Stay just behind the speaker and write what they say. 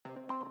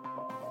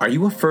Are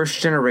you a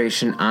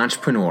first-generation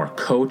entrepreneur,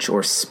 coach,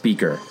 or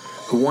speaker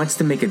who wants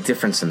to make a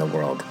difference in the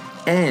world?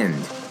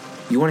 And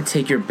you want to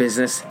take your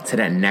business to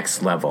that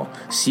next level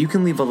so you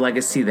can leave a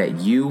legacy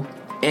that you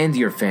and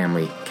your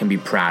family can be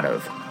proud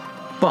of.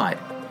 But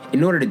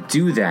in order to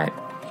do that,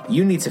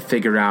 you need to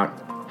figure out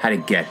how to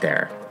get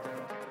there.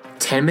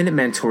 10 Minute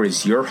Mentor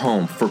is your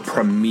home for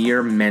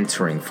premier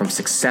mentoring from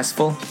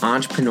successful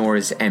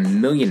entrepreneurs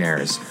and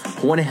millionaires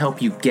who want to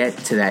help you get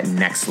to that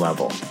next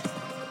level.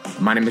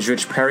 My name is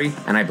Rich Perry,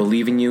 and I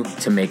believe in you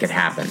to make it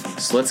happen.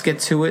 So let's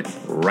get to it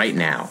right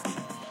now.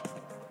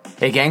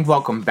 Hey gang,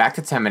 welcome back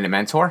to 10 Minute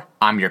Mentor.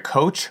 I'm your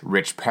coach,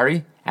 Rich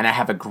Perry, and I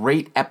have a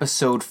great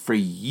episode for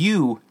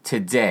you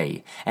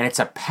today. And it's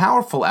a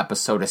powerful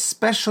episode,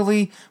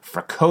 especially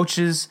for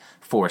coaches,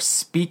 for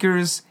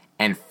speakers,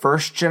 and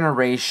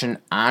first-generation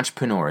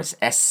entrepreneurs,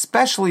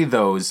 especially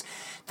those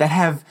that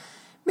have,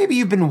 maybe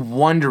you've been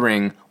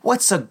wondering,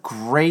 what's a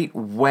great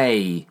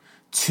way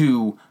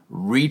to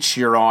reach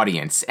your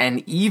audience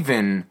and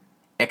even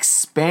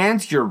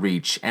expand your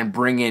reach and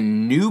bring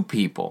in new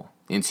people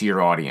into your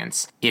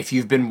audience. If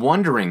you've been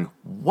wondering,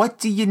 what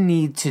do you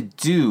need to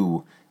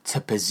do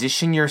to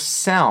position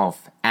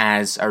yourself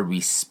as a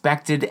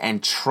respected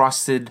and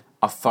trusted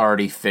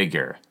authority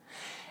figure?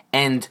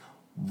 And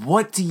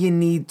what do you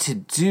need to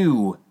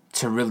do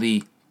to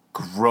really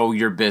grow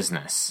your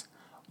business?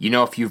 You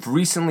know, if you've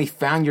recently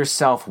found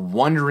yourself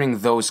wondering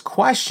those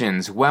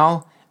questions,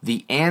 well,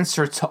 the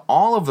answer to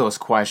all of those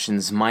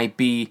questions might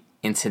be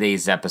in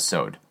today's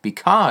episode,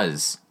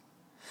 because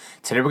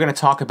today we're going to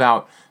talk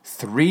about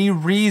 3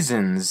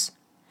 reasons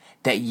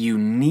that you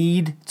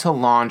need to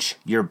launch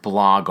your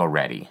blog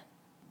already.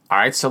 All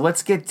right, so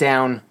let's get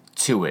down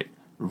to it.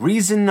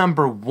 Reason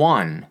number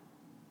 1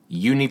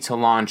 you need to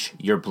launch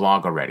your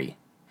blog already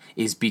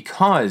is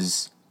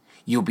because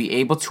you'll be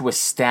able to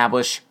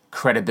establish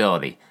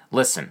credibility.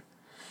 Listen,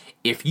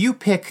 if you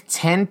pick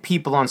 10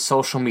 people on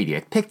social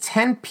media, pick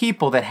 10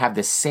 people that have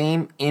the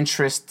same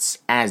interests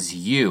as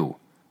you,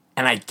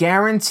 and I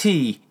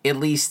guarantee at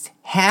least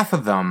half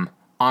of them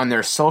on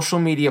their social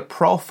media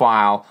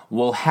profile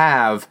will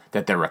have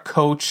that they're a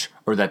coach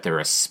or that they're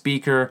a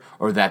speaker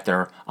or that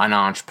they're an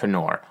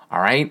entrepreneur,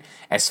 all right?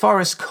 As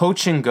far as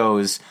coaching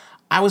goes,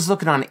 I was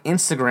looking on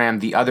Instagram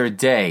the other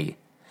day,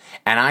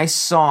 and I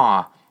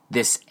saw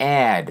this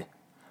ad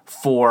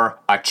for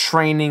a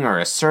training or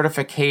a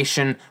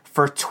certification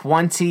for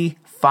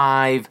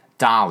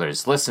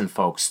 $25. Listen,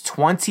 folks,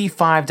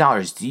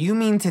 $25. Do you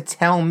mean to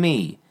tell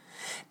me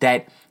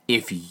that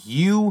if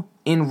you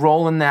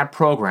enroll in that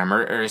program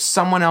or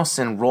someone else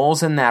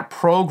enrolls in that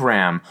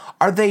program,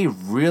 are they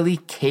really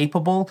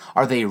capable?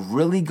 Are they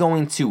really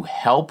going to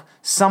help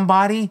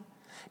somebody?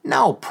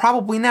 No,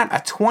 probably not. A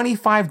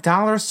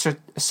 $25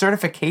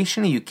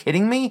 certification? Are you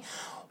kidding me?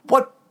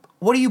 What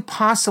are you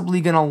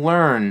possibly going to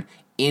learn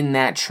in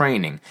that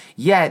training?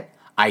 Yet,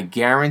 I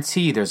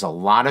guarantee there's a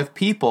lot of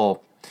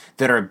people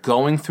that are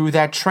going through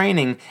that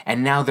training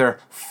and now they're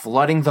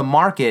flooding the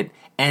market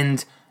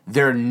and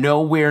they're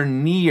nowhere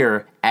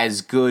near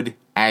as good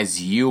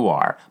as you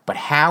are. But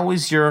how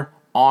is your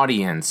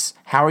audience,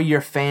 how are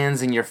your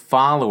fans and your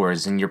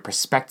followers and your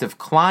prospective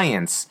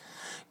clients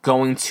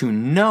going to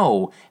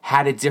know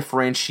how to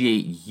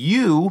differentiate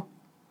you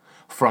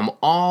from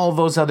all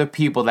those other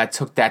people that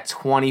took that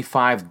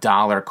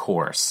 $25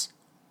 course?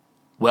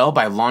 Well,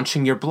 by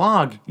launching your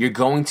blog, you're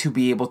going to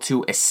be able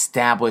to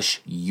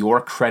establish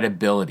your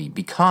credibility,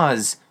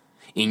 because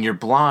in your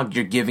blog,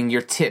 you're giving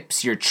your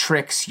tips, your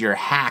tricks, your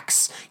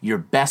hacks, your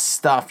best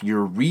stuff,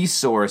 your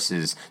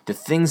resources, the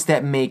things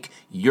that make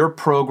your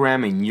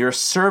program and your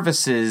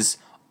services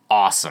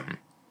awesome.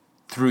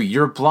 Through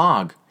your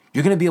blog,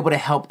 you're going to be able to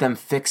help them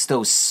fix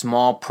those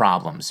small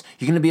problems.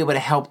 You're going to be able to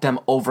help them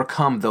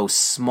overcome those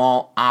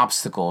small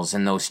obstacles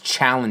and those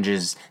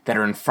challenges that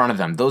are in front of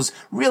them, those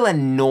real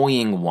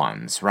annoying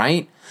ones,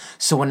 right?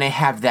 So when they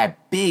have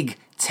that big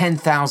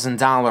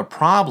 $10,000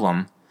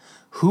 problem,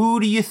 who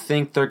do you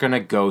think they're going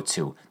to go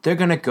to? They're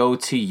going to go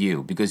to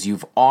you because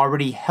you've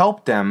already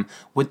helped them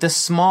with the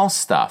small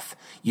stuff.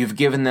 You've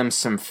given them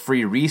some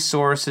free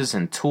resources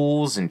and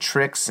tools and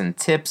tricks and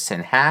tips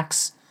and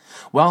hacks.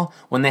 Well,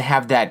 when they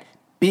have that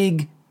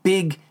big,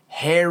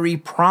 hairy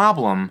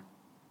problem,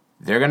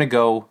 they're going to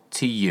go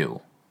to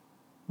you.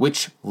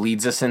 Which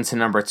leads us into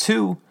number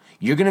 2.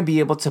 You're going to be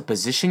able to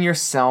position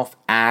yourself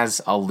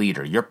as a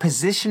leader. You're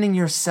positioning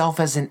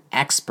yourself as an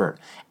expert,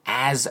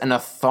 as an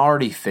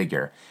authority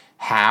figure.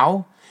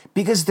 How?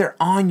 Because they're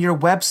on your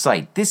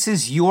website. This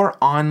is your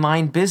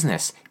online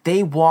business.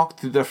 They walk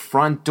through the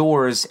front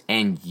doors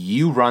and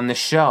you run the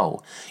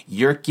show.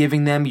 You're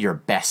giving them your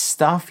best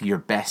stuff, your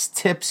best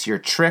tips, your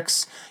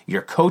tricks,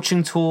 your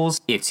coaching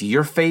tools. It's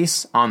your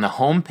face on the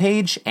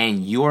homepage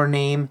and your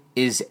name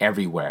is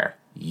everywhere.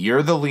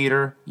 You're the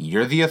leader.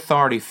 You're the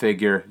authority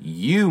figure.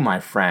 You, my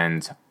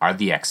friend, are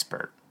the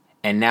expert.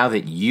 And now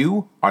that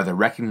you are the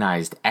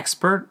recognized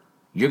expert,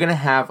 you're going to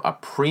have a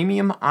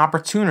premium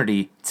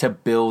opportunity to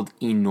build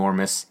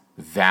enormous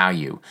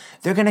value.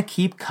 They're going to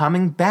keep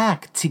coming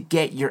back to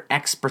get your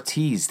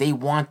expertise. They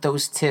want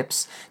those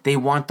tips. They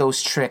want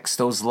those tricks,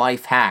 those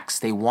life hacks.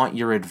 They want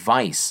your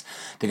advice.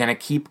 They're going to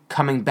keep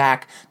coming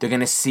back. They're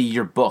going to see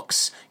your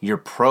books, your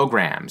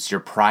programs, your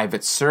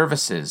private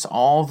services,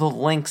 all the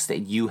links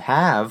that you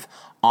have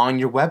on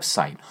your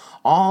website,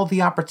 all the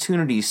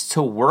opportunities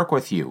to work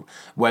with you,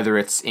 whether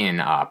it's in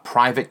a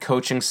private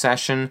coaching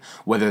session,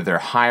 whether they're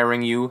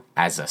hiring you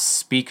as a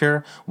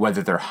speaker,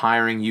 whether they're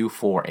hiring you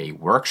for a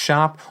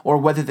workshop, or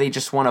whether they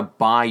just want to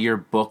buy your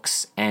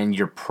books and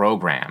your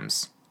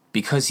programs.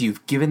 Because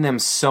you've given them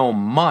so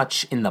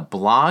much in the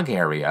blog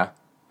area,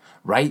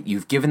 right?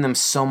 You've given them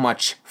so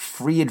much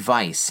free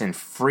advice and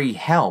free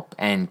help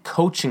and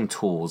coaching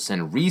tools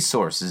and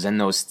resources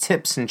and those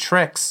tips and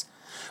tricks.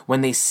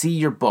 When they see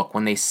your book,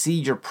 when they see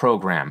your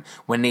program,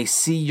 when they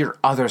see your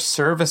other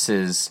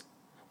services,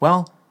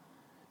 well,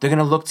 they're going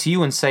to look to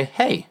you and say,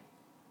 hey,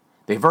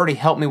 they've already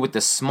helped me with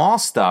the small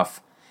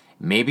stuff.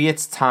 Maybe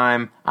it's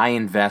time I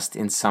invest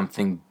in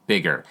something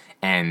bigger,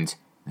 and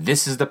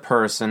this is the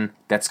person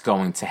that's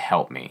going to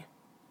help me.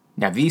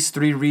 Now, these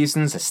 3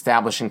 reasons,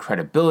 establishing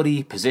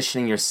credibility,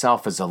 positioning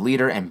yourself as a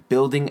leader, and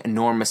building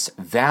enormous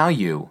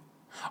value,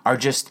 are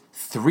just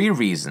 3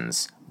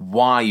 reasons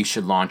why you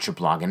should launch your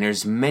blog. And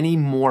there's many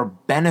more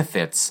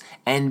benefits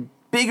and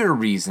bigger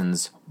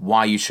reasons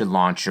why you should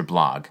launch your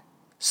blog.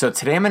 So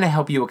today I'm going to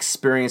help you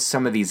experience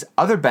some of these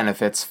other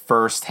benefits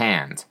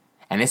firsthand.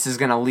 And this is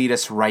going to lead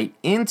us right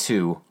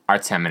into our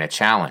 10-minute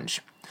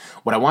challenge.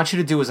 What I want you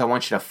to do is I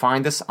want you to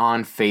find us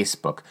on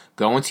Facebook.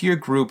 Go into your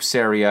groups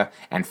area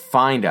and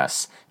find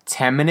us,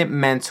 10-Minute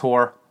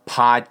Mentor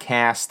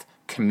Podcast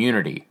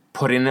Community.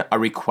 Put in a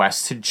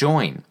request to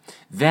join.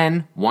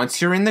 Then, once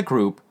you're in the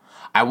group,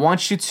 I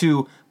want you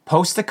to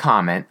post a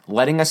comment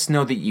letting us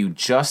know that you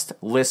just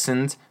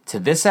listened to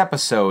this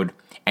episode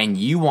and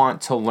you want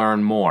to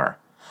learn more.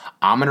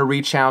 I'm going to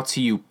reach out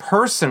to you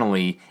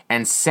personally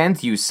and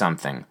send you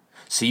something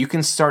so you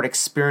can start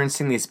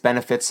experiencing these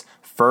benefits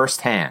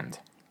firsthand.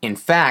 In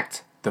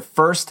fact, the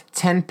first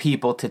 10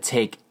 people to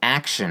take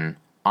action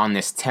on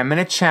this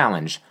 10-minute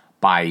challenge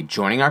by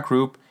joining our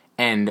group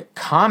and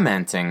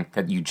commenting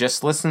that you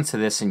just listened to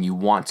this and you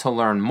want to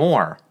learn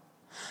more,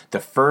 the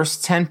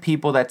first 10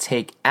 people that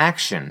take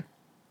action,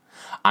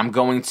 I'm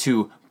going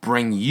to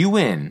bring you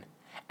in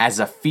as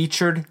a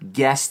featured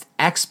guest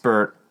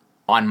expert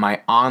on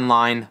my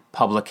online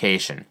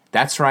publication.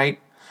 That's right,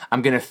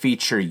 I'm going to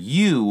feature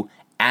you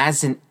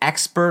as an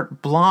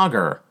expert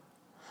blogger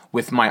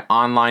with my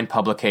online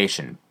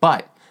publication.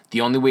 But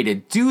the only way to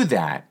do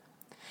that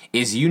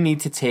is you need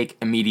to take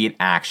immediate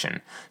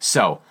action.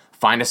 So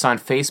find us on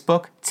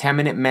Facebook,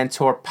 10-Minute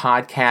Mentor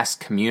Podcast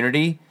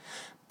Community.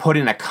 Put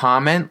in a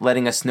comment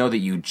letting us know that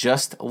you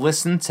just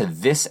listened to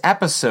this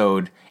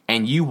episode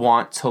and you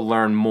want to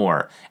learn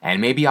more.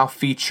 And maybe I'll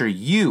feature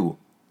you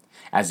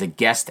as a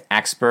guest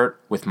expert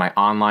with my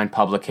online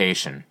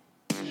publication.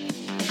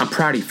 I'm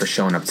proud of you for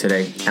showing up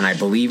today, and I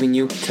believe in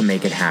you to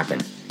make it happen.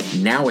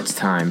 Now it's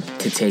time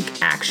to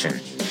take action.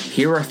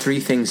 Here are 3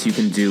 things you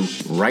can do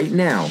right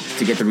now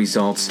to get the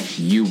results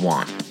you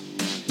want.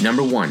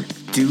 Number 1,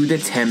 do the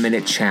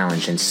 10-minute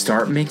challenge and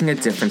start making a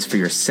difference for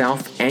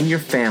yourself and your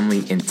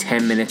family in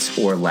 10 minutes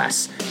or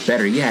less.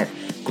 Better yet,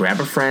 grab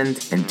a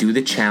friend and do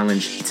the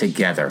challenge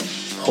together.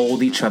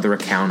 Hold each other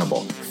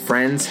accountable.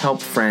 Friends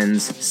help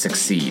friends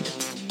succeed.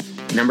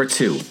 Number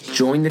 2,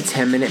 join the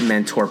 10-Minute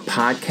Mentor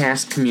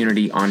Podcast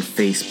Community on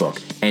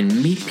Facebook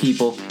and meet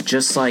people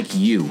just like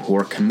you who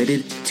are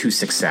committed to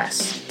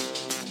success.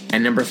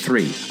 And number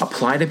 3,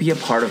 apply to be a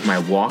part of my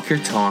Walk Your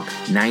Talk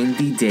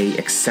 90-day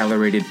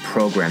accelerated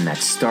program that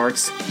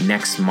starts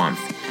next month.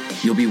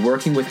 You'll be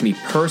working with me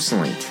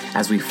personally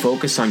as we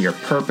focus on your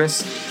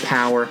purpose,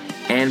 power,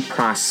 and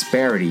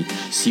prosperity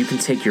so you can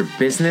take your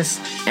business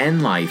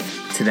and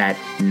life to that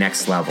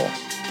next level.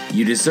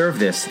 You deserve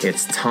this.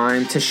 It's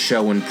time to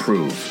show and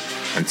prove.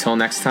 Until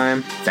next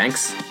time,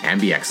 thanks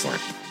and be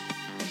excellent.